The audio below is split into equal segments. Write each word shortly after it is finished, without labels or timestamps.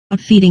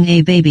Feeding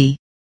a baby.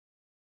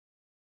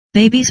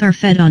 Babies are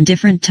fed on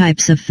different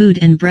types of food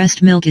and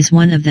breast milk is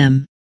one of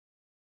them.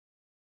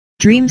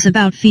 Dreams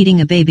about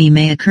feeding a baby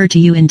may occur to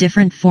you in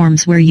different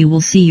forms where you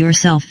will see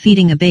yourself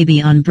feeding a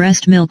baby on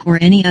breast milk or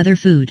any other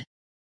food.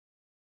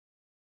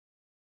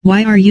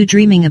 Why are you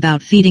dreaming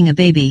about feeding a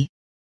baby?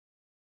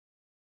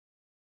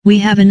 We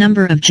have a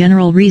number of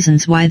general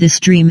reasons why this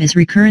dream is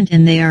recurrent,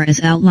 and they are as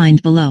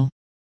outlined below.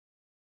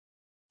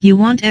 You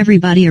want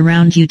everybody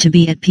around you to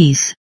be at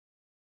peace.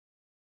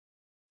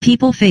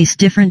 People face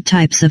different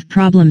types of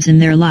problems in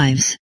their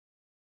lives.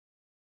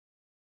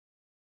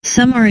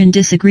 Some are in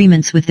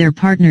disagreements with their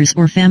partners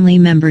or family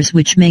members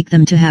which make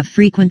them to have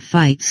frequent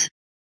fights.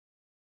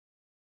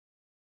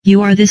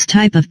 You are this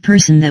type of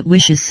person that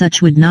wishes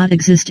such would not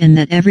exist and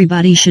that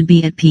everybody should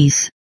be at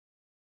peace.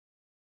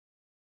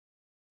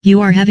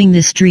 You are having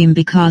this dream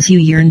because you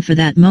yearn for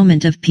that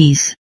moment of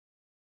peace.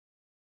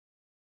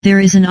 There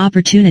is an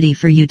opportunity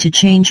for you to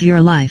change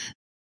your life.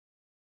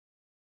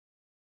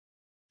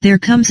 There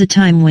comes a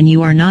time when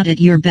you are not at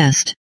your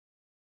best.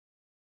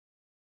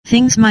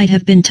 Things might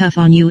have been tough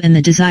on you and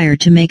the desire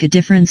to make a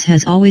difference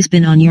has always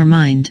been on your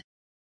mind.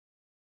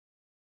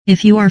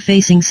 If you are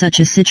facing such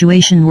a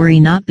situation, worry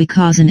not,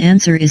 because an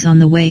answer is on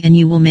the way and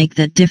you will make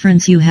that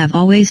difference you have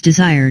always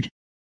desired.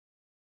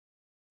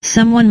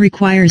 Someone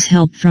requires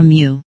help from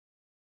you.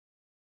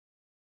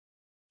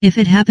 If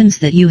it happens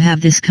that you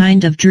have this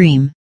kind of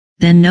dream,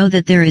 then know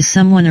that there is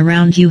someone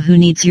around you who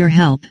needs your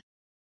help.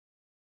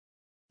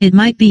 It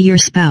might be your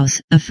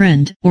spouse, a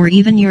friend, or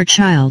even your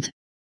child.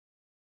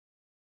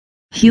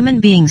 Human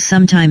beings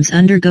sometimes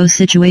undergo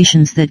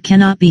situations that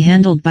cannot be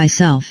handled by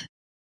self.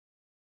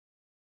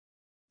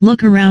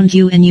 Look around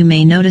you and you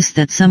may notice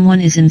that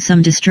someone is in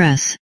some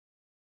distress.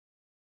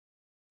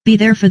 Be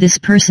there for this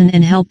person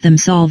and help them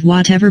solve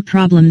whatever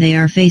problem they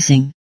are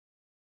facing.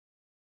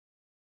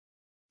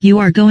 You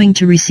are going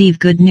to receive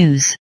good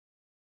news.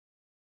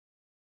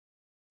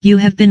 You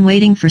have been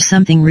waiting for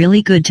something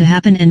really good to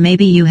happen, and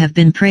maybe you have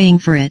been praying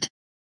for it.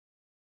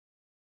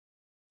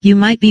 You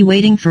might be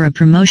waiting for a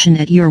promotion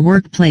at your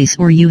workplace,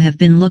 or you have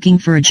been looking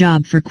for a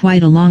job for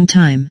quite a long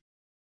time.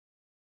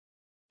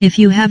 If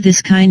you have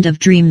this kind of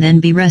dream,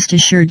 then be rest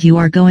assured you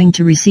are going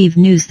to receive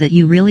news that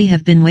you really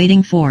have been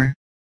waiting for.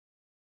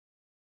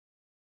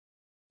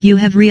 You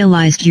have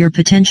realized your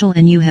potential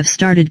and you have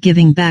started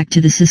giving back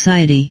to the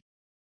society.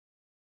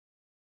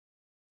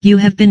 You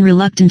have been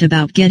reluctant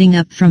about getting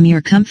up from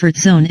your comfort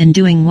zone and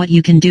doing what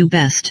you can do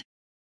best.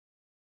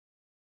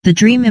 The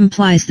dream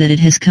implies that it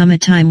has come a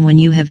time when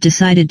you have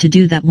decided to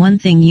do that one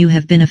thing you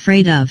have been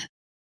afraid of.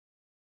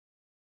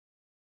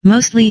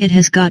 Mostly it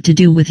has got to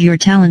do with your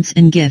talents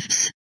and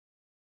gifts.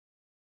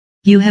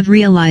 You have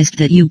realized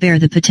that you bear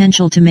the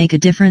potential to make a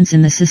difference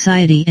in the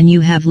society and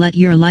you have let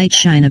your light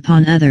shine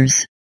upon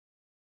others.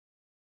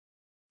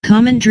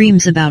 Common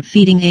dreams about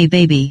feeding a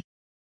baby.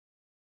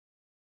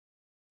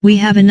 We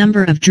have a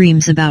number of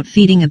dreams about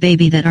feeding a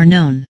baby that are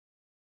known.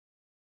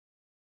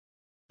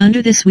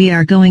 Under this we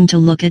are going to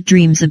look at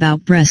dreams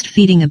about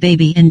breastfeeding a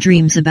baby and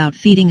dreams about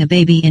feeding a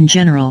baby in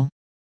general.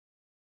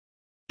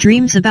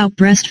 Dreams about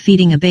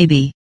breastfeeding a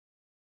baby.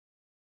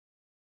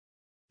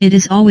 It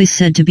is always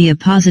said to be a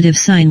positive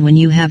sign when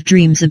you have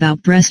dreams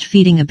about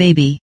breastfeeding a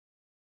baby.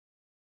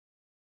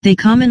 They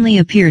commonly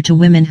appear to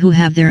women who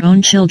have their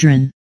own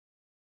children.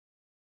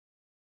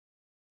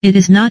 It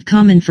is not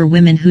common for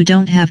women who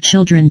don't have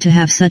children to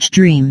have such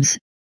dreams,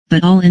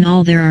 but all in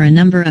all there are a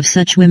number of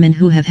such women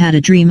who have had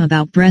a dream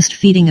about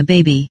breastfeeding a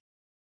baby.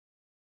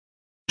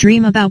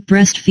 Dream about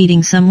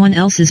breastfeeding someone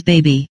else's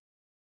baby.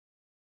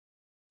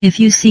 If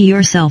you see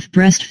yourself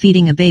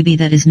breastfeeding a baby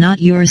that is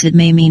not yours, it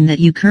may mean that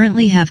you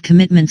currently have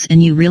commitments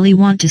and you really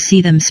want to see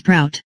them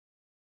sprout.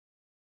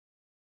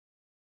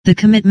 The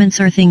commitments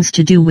are things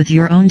to do with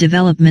your own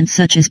development,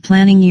 such as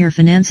planning your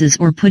finances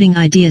or putting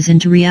ideas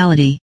into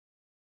reality.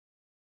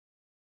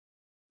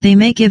 They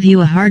may give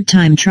you a hard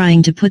time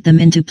trying to put them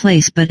into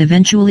place, but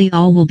eventually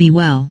all will be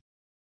well.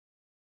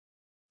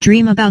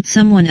 Dream about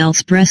someone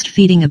else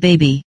breastfeeding a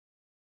baby.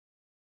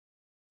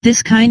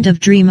 This kind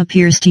of dream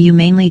appears to you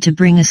mainly to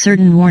bring a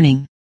certain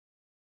warning.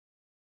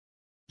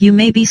 You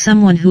may be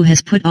someone who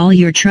has put all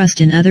your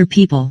trust in other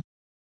people.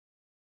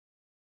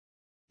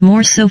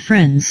 More so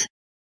friends.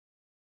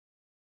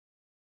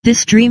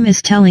 This dream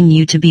is telling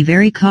you to be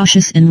very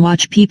cautious and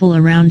watch people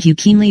around you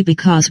keenly,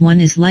 because one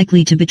is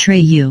likely to betray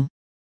you.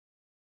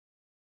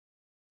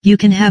 You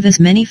can have as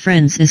many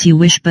friends as you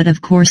wish, but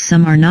of course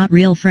some are not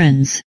real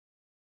friends.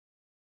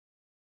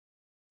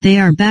 They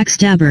are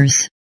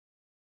backstabbers.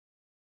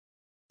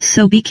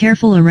 So be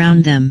careful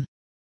around them.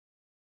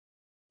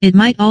 It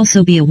might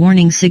also be a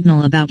warning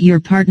signal about your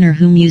partner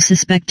whom you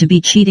suspect to be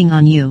cheating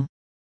on you.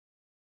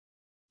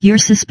 Your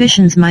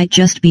suspicions might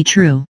just be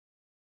true.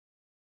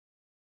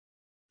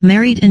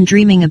 Married and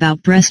dreaming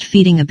about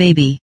breastfeeding a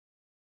baby.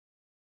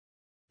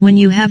 When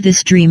you have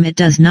this dream, it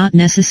does not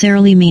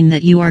necessarily mean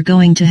that you are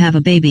going to have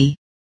a baby.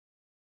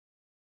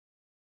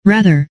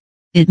 Rather,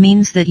 it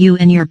means that you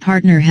and your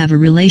partner have a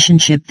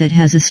relationship that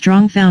has a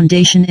strong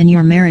foundation and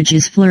your marriage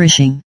is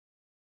flourishing.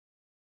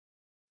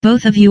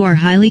 Both of you are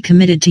highly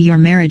committed to your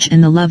marriage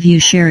and the love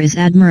you share is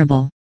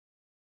admirable.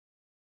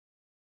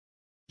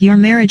 Your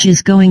marriage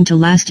is going to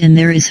last and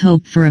there is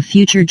hope for a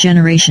future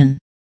generation.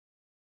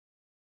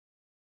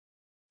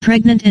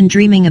 Pregnant and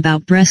dreaming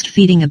about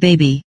breastfeeding a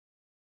baby.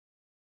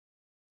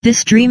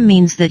 This dream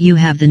means that you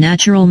have the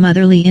natural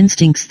motherly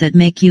instincts that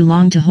make you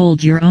long to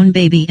hold your own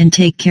baby and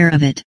take care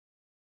of it.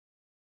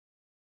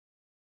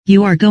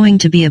 You are going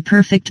to be a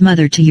perfect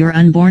mother to your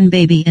unborn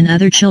baby and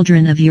other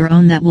children of your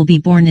own that will be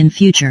born in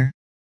future.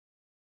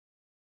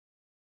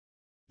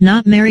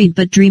 Not married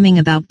but dreaming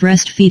about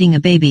breastfeeding a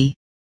baby.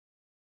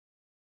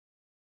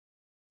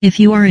 If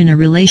you are in a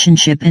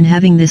relationship and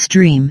having this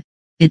dream,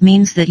 it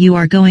means that you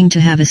are going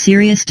to have a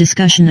serious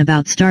discussion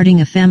about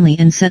starting a family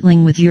and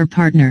settling with your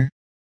partner.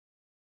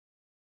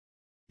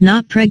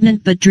 Not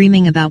pregnant but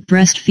dreaming about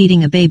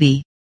breastfeeding a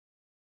baby.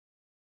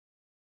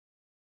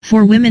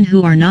 For women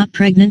who are not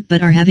pregnant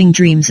but are having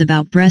dreams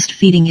about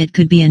breastfeeding, it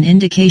could be an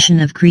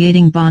indication of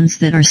creating bonds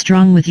that are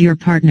strong with your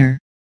partner.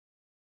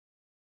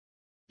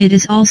 It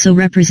is also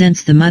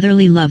represents the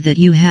motherly love that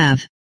you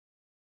have.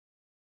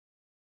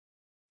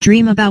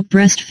 Dream about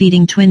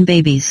breastfeeding twin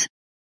babies.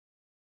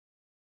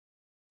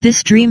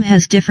 This dream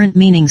has different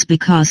meanings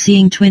because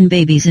seeing twin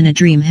babies in a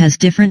dream has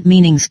different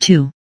meanings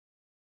too.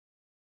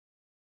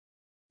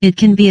 It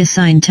can be a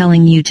sign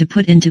telling you to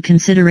put into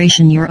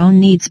consideration your own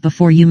needs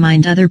before you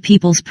mind other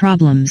people's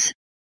problems.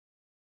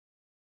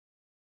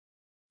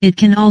 It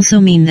can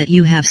also mean that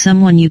you have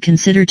someone you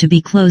consider to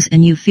be close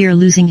and you fear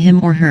losing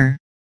him or her.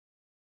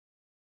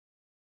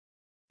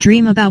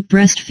 Dream about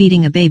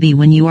breastfeeding a baby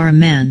when you are a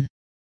man.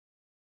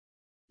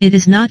 It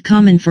is not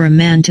common for a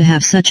man to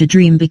have such a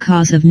dream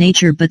because of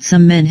nature, but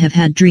some men have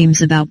had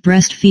dreams about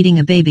breastfeeding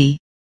a baby.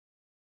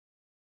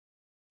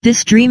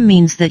 This dream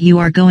means that you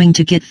are going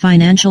to get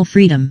financial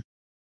freedom.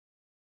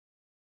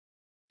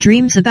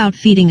 Dreams about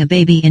feeding a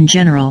baby in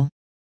general.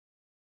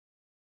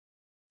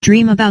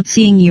 Dream about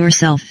seeing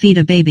yourself feed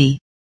a baby.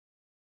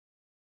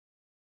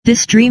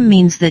 This dream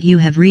means that you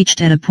have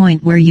reached at a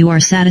point where you are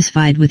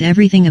satisfied with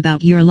everything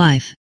about your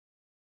life.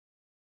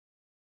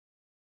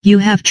 You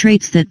have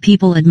traits that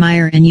people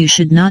admire and you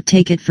should not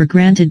take it for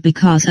granted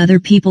because other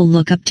people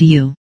look up to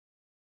you.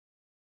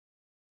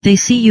 They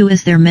see you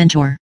as their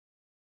mentor.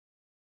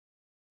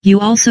 You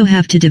also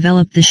have to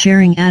develop the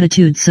sharing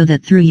attitude so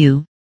that through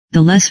you,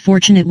 the less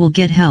fortunate will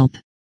get help.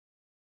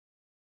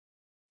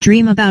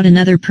 Dream about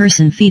another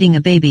person feeding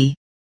a baby.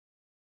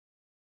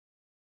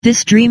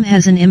 This dream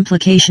has an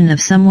implication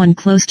of someone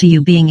close to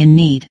you being in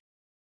need.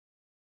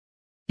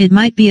 It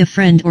might be a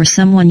friend or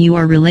someone you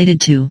are related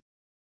to.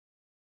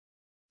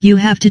 You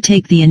have to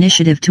take the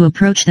initiative to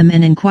approach them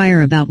and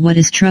inquire about what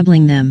is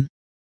troubling them.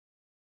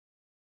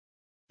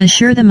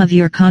 Assure them of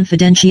your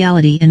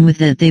confidentiality, and with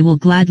that they will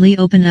gladly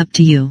open up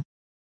to you.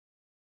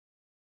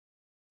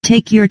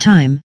 Take your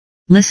time,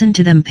 listen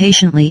to them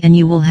patiently, and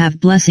you will have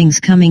blessings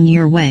coming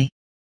your way.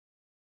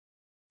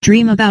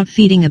 Dream about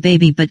feeding a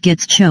baby but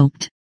gets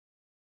choked.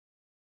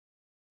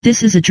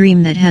 This is a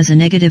dream that has a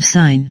negative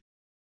sign.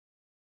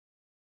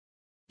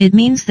 It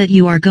means that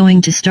you are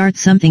going to start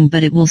something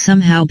but it will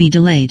somehow be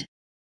delayed.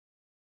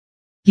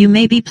 You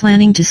may be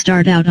planning to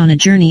start out on a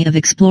journey of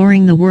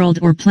exploring the world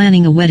or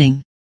planning a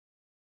wedding.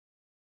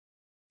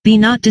 Be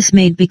not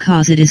dismayed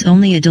because it is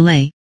only a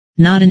delay,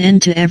 not an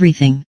end to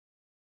everything.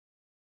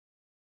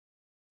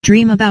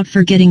 Dream about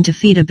forgetting to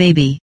feed a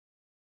baby.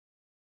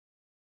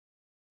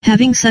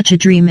 Having such a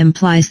dream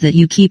implies that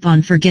you keep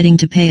on forgetting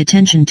to pay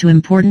attention to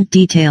important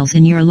details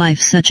in your life,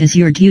 such as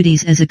your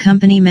duties as a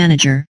company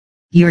manager,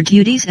 your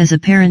duties as a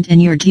parent,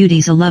 and your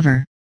duties as a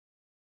lover.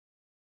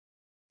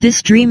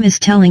 This dream is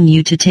telling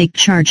you to take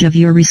charge of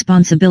your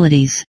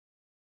responsibilities.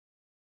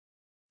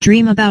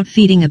 Dream about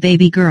feeding a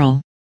baby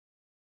girl.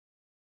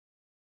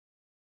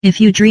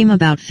 If you dream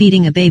about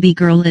feeding a baby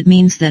girl, it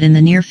means that in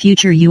the near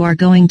future you are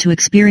going to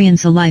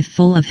experience a life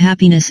full of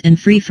happiness and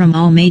free from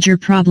all major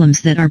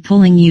problems that are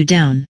pulling you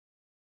down.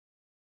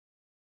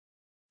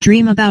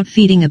 Dream about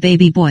feeding a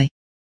baby boy.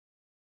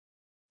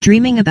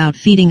 Dreaming about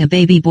feeding a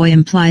baby boy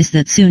implies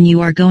that soon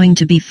you are going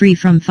to be free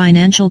from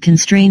financial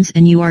constraints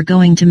and you are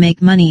going to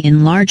make money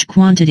in large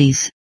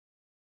quantities.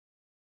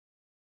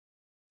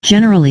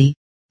 Generally,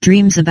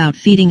 dreams about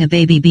feeding a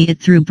baby, be it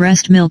through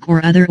breast milk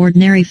or other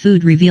ordinary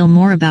food, reveal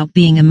more about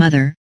being a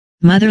mother,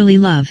 motherly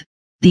love,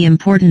 the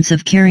importance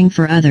of caring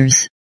for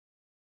others,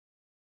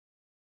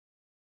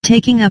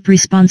 taking up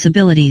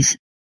responsibilities,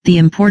 the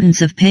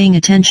importance of paying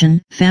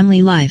attention,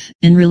 family life,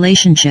 and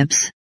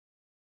relationships.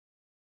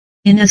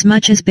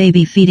 Inasmuch as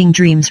baby feeding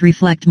dreams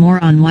reflect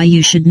more on why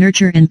you should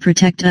nurture and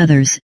protect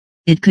others,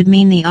 it could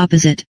mean the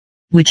opposite,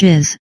 which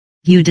is,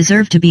 you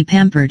deserve to be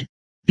pampered,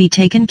 be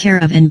taken care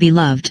of and be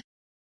loved.